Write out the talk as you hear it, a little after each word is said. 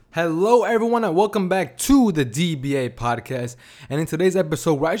Hello, everyone, and welcome back to the DBA podcast. And in today's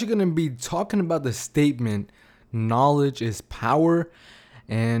episode, we're actually going to be talking about the statement, knowledge is power,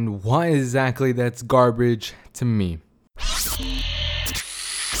 and why exactly that's garbage to me.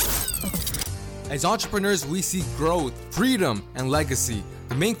 As entrepreneurs, we seek growth, freedom, and legacy.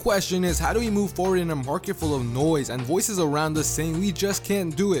 The main question is, how do we move forward in a market full of noise and voices around us saying we just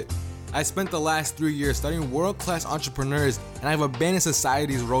can't do it? I spent the last 3 years studying world-class entrepreneurs, and I've abandoned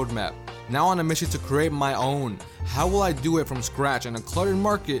society's roadmap. Now on a mission to create my own. How will I do it from scratch in a cluttered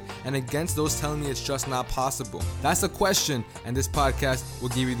market and against those telling me it's just not possible? That's the question, and this podcast will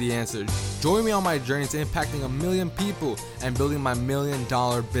give you the answer. Join me on my journey to impacting 1 million people and building my $1 million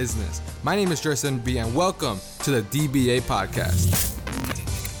business. My name is Jerson B, and welcome to the DBA podcast.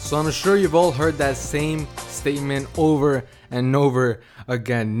 So I'm sure you've all heard that same statement over and over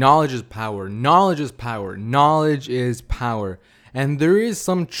again. Knowledge is power. Knowledge is power. Knowledge is power. And there is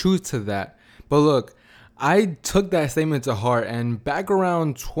some truth to that. But look, I took that statement to heart, and back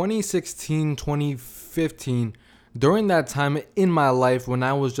around 2016, 2015, during that time in my life when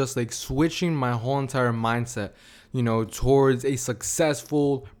I was just like switching my whole entire mindset, towards a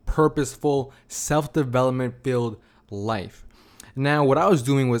successful, purposeful, self-development filled life. Now, what I was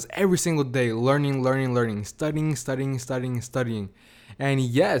doing was every single day learning, studying. And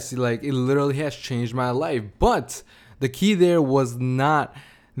yes, like it literally has changed my life. But the key there was not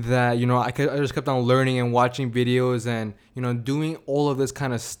that, I just kept on learning and watching videos and, doing all of this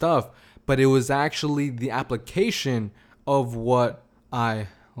kind of stuff. But it was actually the application of what I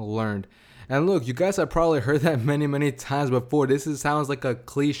learned. And look, you guys have probably heard that many times before. Sounds like a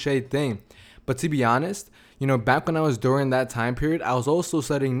cliche thing. But to be honest, back when I was during that time period, I was also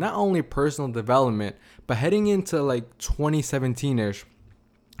studying not only personal development, but heading into like 2017-ish,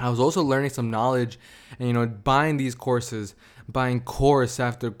 I was also learning some knowledge and, buying these courses, buying course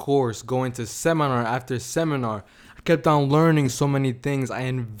after course, going to seminar after seminar. I kept on learning so many things. I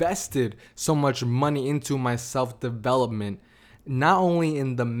invested so much money into my self-development, not only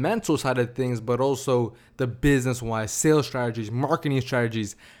in the mental side of things, but also the business-wise, sales strategies, marketing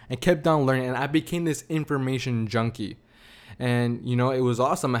strategies, and kept on learning. And I became this information junkie. And, it was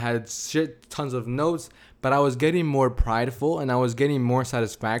awesome. I had tons of notes, but I was getting more prideful and I was getting more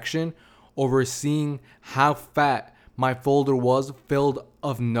satisfaction over seeing how fat my folder was filled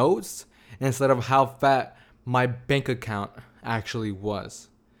of notes instead of how fat my bank account actually was.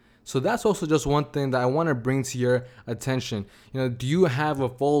 So that's also just one thing that I want to bring to your attention. Do you have a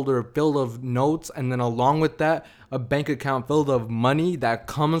folder filled of notes and then along with that, a bank account filled of money that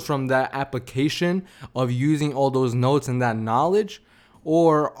comes from that application of using all those notes and that knowledge?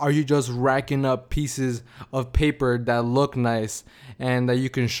 Or are you just racking up pieces of paper that look nice and that you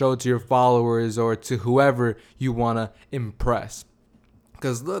can show to your followers or to whoever you want to impress?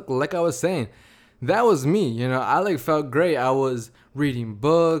 Because look, like I was saying, that was me. I felt great. I was reading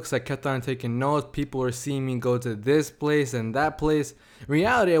books. I kept on taking notes. People were seeing me go to this place and that place. In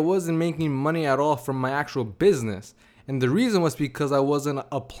reality, I wasn't making money at all from my actual business. And the reason was because I wasn't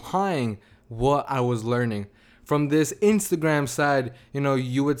applying what I was learning. From this Instagram side,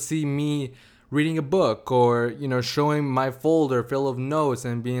 you would see me reading a book or, showing my folder full of notes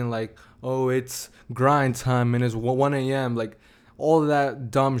and being like, oh, it's grind time and it's 1 a.m. Like all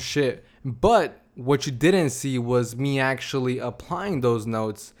that dumb shit. But what you didn't see was me actually applying those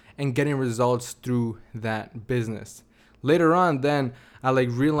notes and getting results through that business. Later on, then I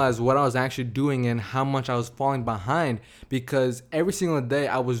realized what I was actually doing and how much I was falling behind because every single day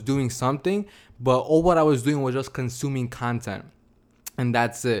I was doing something, but all what I was doing was just consuming content. And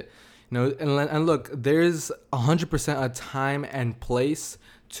that's it. And look, there's 100% a time and place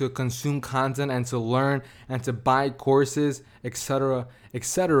to consume content and to learn and to buy courses, etc.,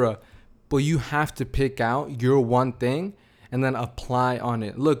 etc. But you have to pick out your one thing and then apply on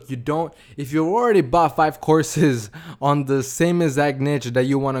it. Look, if you already bought 5 courses on the same exact niche that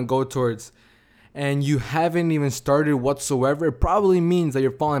you want to go towards and you haven't even started whatsoever, it probably means that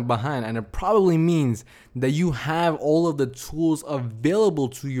you're falling behind. And it probably means that you have all of the tools available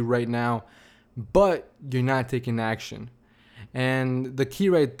to you right now, but you're not taking action. And the key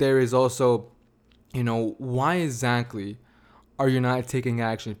right there is also, why exactly are you not taking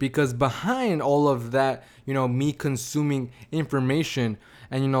action? Because behind all of that, me consuming information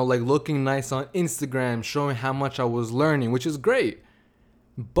and, looking nice on Instagram, showing how much I was learning, which is great.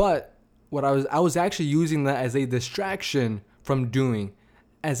 But what I was actually using that as a distraction from doing,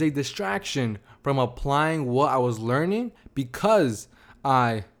 as a distraction from applying what I was learning because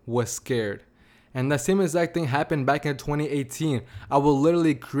I was scared. And that same exact thing happened back in 2018. I will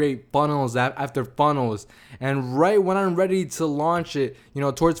literally create funnels after funnels. And right when I'm ready to launch it,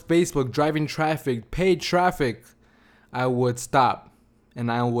 towards Facebook, driving traffic, paid traffic, I would stop and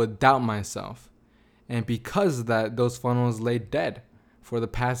I would doubt myself. And because of that, those funnels lay dead for the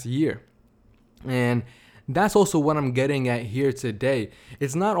past year. And that's also what I'm getting at here today.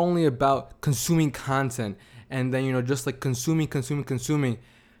 It's not only about consuming content and then, just like consuming,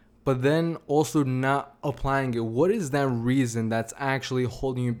 but then also not applying it. What is that reason that's actually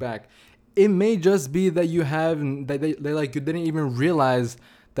holding you back? It may just be that you didn't even realize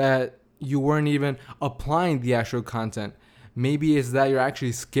that you weren't even applying the actual content. Maybe it's that you're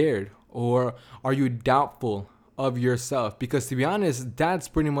actually scared, or are you doubtful of yourself? Because to be honest, that's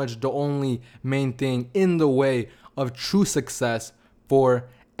pretty much the only main thing in the way of true success for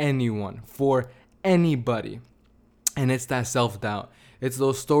anyone, for anybody. And it's that self-doubt. It's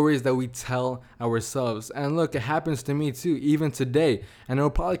those stories that we tell ourselves. And look, it happens to me too, even today. And it'll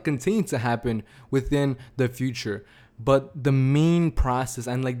probably continue to happen within the future. But the main process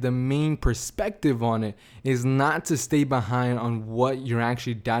and like the main perspective on it is not to stay behind on what you're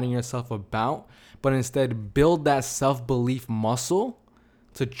actually doubting yourself about, but instead build that self-belief muscle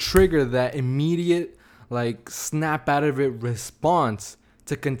to trigger that immediate like snap out of it response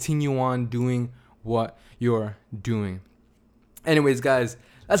to continue on doing what you're doing. Anyways, guys,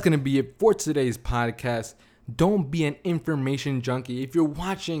 that's going to be it for today's podcast. Don't be an information junkie. If you're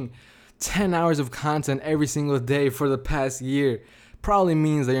watching 10 hours of content every single day for the past year, probably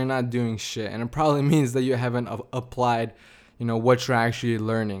means that you're not doing shit. And it probably means that you haven't applied, what you're actually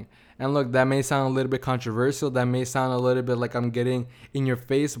learning. And look, that may sound a little bit controversial. That may sound a little bit like I'm getting in your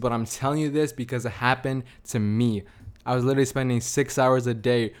face, but I'm telling you this because it happened to me. I was literally spending 6 hours a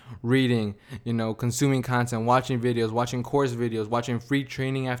day reading, consuming content, watching videos, watching course videos, watching free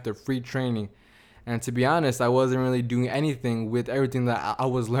training after free training. And to be honest, I wasn't really doing anything with everything that I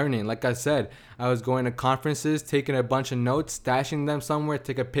was learning. Like I said, I was going to conferences, taking a bunch of notes, stashing them somewhere,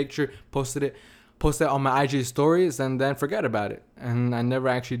 take a picture, post it on my IG stories, and then forget about it. And I never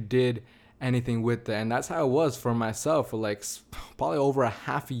actually did anything with it. And that's how it was for myself for like probably over a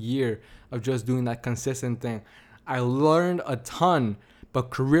half a year of just doing that consistent thing. I learned a ton, but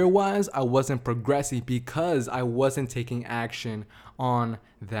career-wise, I wasn't progressing because I wasn't taking action on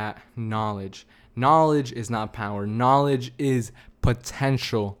that knowledge. Knowledge is not power. Knowledge is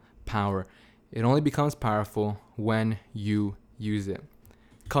potential power. It only becomes powerful when you use it.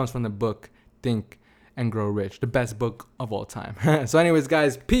 It comes from the book Think and Grow Rich, the best book of all time. So anyways,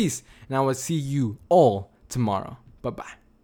 guys, peace, and I will see you all tomorrow. Bye-bye.